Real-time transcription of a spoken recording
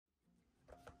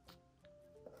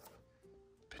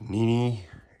Panini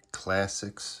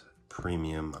Classics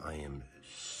Premium. I am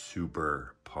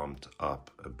super pumped up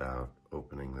about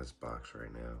opening this box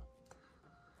right now.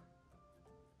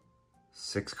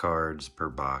 6 cards per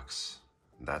box.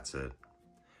 That's it.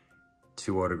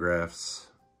 2 autographs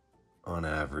on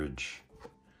average.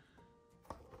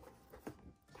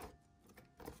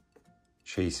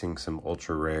 Chasing some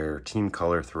ultra rare team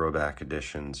color throwback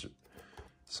editions.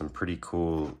 Some pretty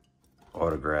cool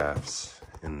autographs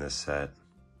in this set.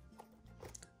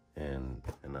 And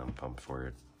I'm pumped for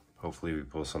it. Hopefully we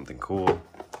pull something cool.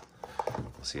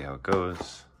 We'll see how it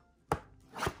goes.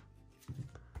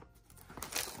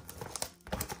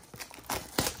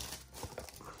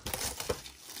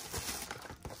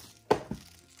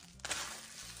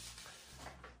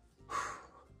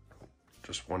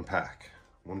 Just one pack,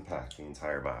 the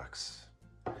entire box.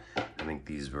 I think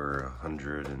these were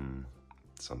 100 and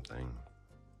something.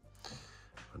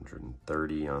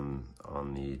 130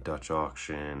 on the Dutch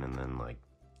auction, and then like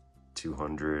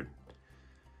 200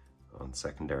 on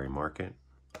secondary market.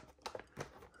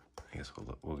 I guess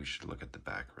we should look at the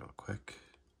back real quick.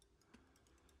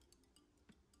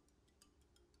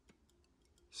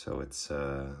 So it's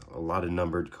a lot of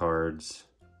numbered cards,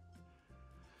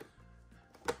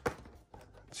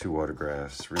 2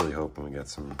 autographs. Really hoping we get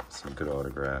some good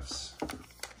autographs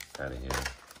out of here.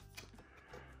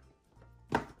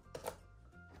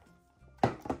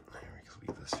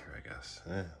 This here, I guess.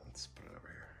 Let's put it over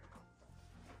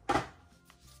here.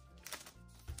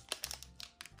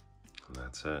 And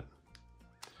that's it.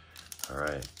 All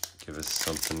right, give us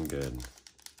something good.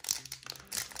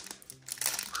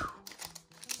 Whew.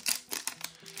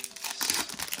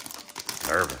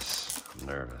 Nervous. I'm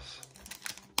nervous.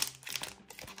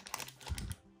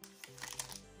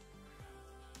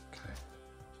 Okay.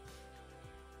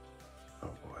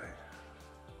 Oh boy.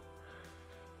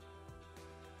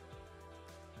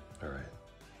 All right.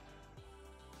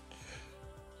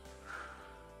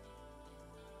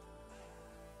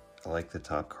 I like the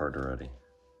top card already.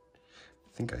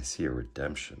 I think I see a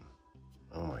redemption.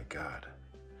 Oh my God.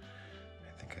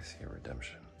 I think I see a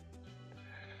redemption.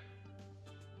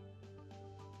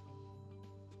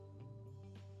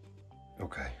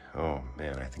 Okay. Oh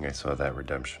man, I think I saw that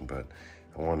redemption, but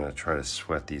I want to try to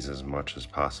sweat these as much as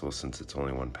possible since it's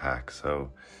only 1 pack.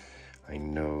 So I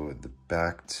know the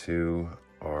back 2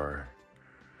 are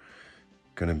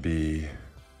gonna be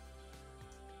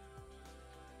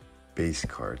base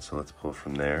cards. So let's pull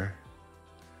from there.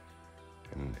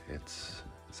 And is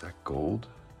that gold?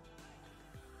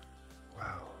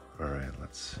 Wow. All right,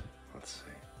 let's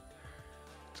see.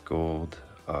 It's gold.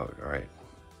 Oh, all right.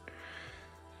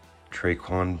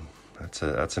 Traquan, that's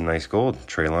a nice gold.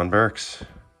 Treylon Burks.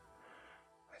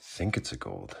 I think it's a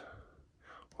gold.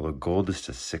 Well, the gold is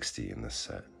to 60 in this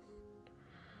set.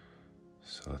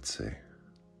 So let's see.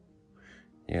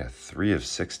 Yeah, 3 of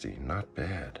 60. Not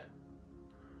bad.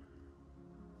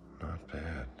 Not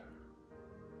bad.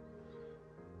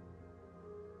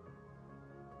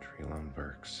 Treylon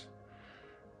Burks.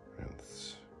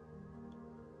 Let's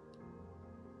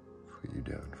put you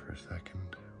down for a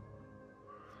second.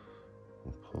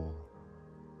 We'll pull.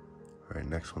 All right,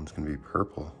 next one's gonna be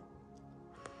purple.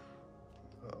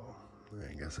 Oh,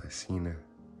 I guess I seen it.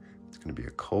 It's gonna be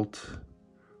a Colt.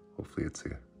 Hopefully it's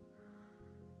a.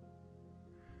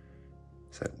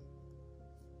 Is that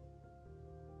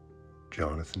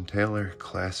Jonathan Taylor?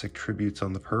 Classic tributes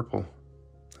on the purple.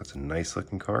 That's a nice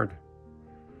looking card.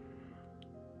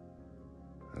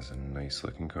 That's a nice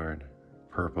looking card.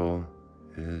 Purple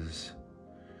is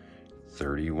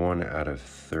 31 out of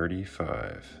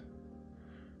 35.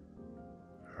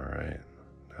 All right,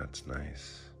 that's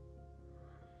nice.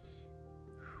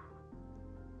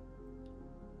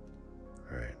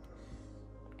 All right.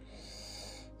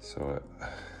 So I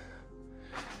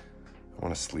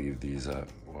want to sleeve these up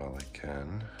while I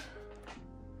can.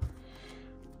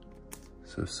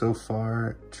 So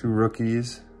far, 2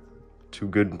 rookies, 2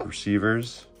 good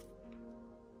receivers.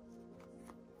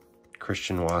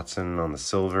 Christian Watson on the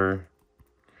silver,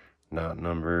 not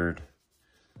numbered.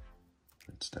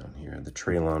 It's down here. The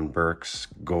Treylon Burks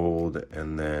gold,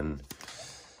 and then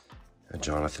a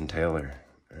Jonathan Taylor.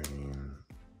 I mean,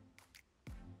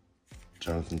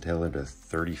 Jonathan Taylor to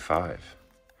 35.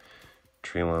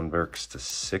 Treylon Burks to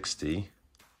 60.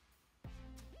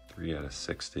 3 out of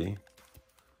 60.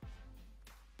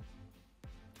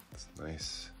 That's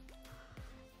nice.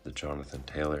 The Jonathan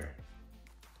Taylor.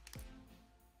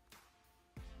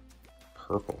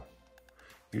 Purple.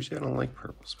 Usually I don't like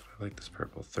purples, but I like this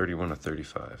purple. 31 of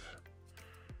 35.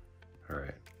 All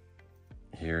right.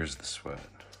 Here's the sweat.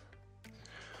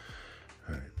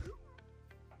 All right.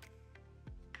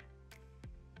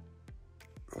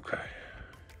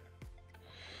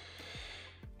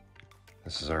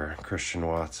 This is our Christian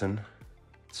Watson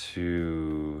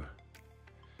to,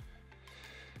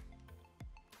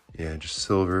 yeah, just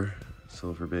silver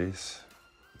base.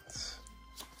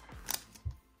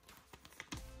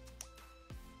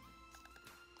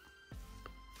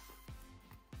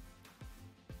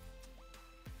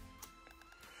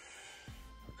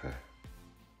 Okay.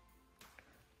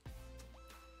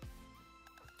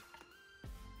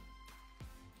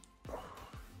 All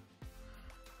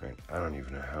right, I don't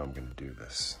even know how I'm gonna do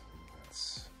this.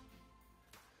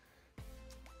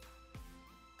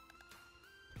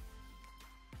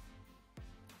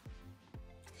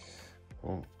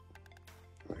 Well,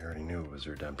 we already knew it was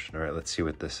redemption. All right, let's see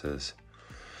what this is.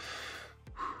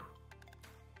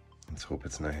 Let's hope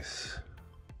it's nice.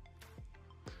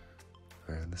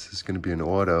 All right, this is gonna be an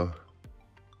auto.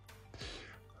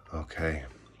 Okay,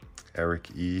 Eric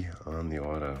E on the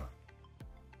auto.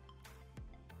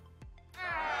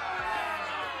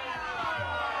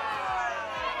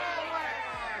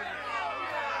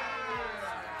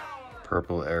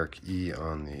 Purple Eric E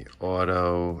on the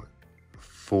auto.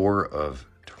 4 of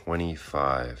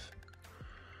 25.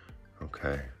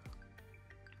 Okay.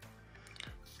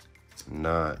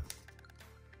 Not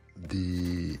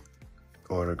the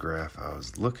autograph I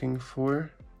was looking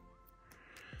for.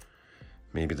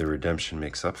 Maybe the redemption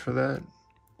makes up for that.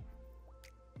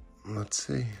 Let's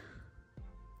see.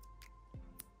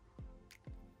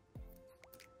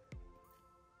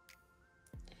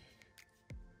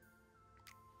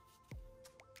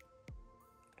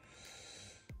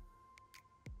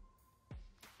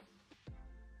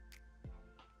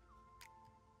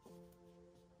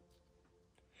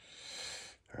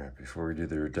 All right, before we do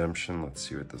the redemption, let's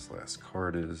see what this last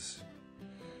card is.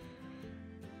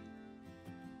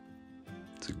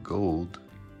 It's a gold.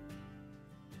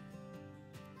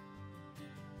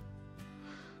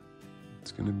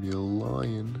 It's gonna be a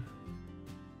lion.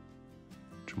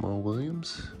 Jamal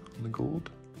Williams on the gold.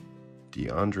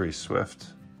 DeAndre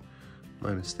Swift,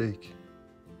 my mistake.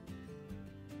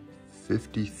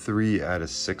 53 out of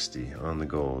 60 on the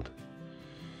gold.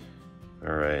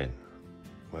 All right.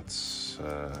 Let's,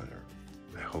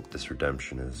 I hope this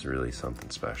redemption is really something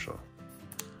special,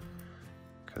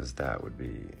 because that would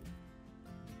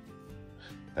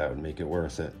make it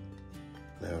worth it.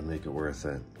 That would make it worth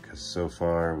it, because so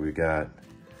far we got,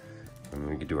 and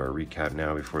we can do our recap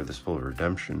now before this full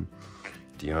redemption.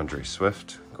 DeAndre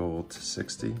Swift, gold to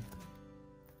 60,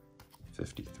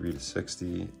 53 to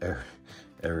 60,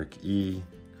 Eric E,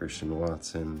 Christian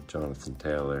Watson, Jonathan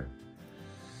Taylor,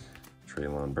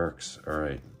 Treylon Burks. All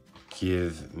right,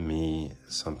 give me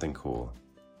something cool,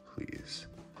 please.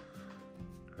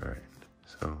 All right,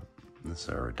 so this is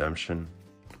our redemption.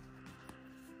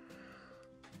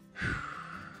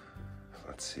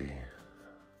 Let's see.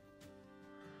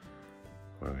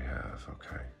 What do we have?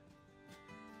 Okay.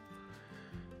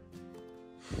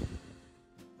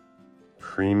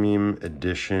 Premium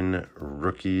edition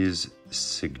rookies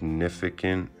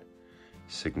significant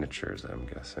signatures, I'm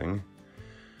guessing.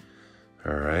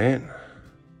 All right,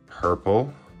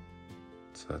 purple,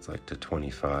 so that's like to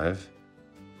 25.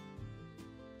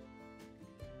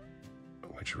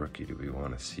 Which rookie do we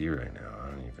want to see right now?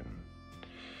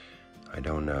 I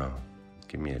don't know.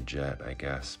 Give me a jet, I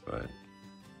guess, but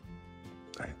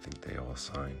I think they all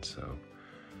signed, so.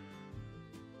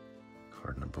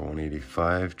 Card number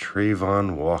 185,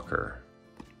 Trayvon Walker.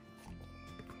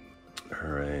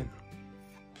 All right.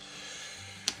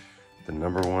 The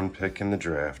number 1 pick in the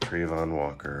draft, Trayvon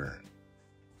Walker.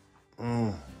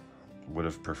 Would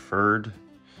have preferred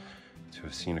to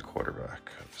have seen a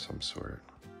quarterback of some sort,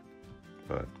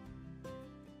 but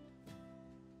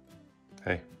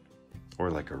hey,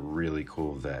 or like a really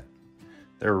cool vet.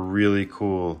 They're a really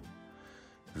cool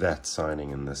vet signing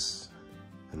in this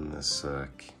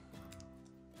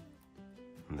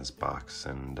box,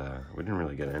 and we didn't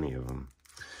really get any of them.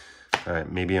 All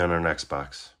right, maybe on our next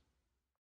box.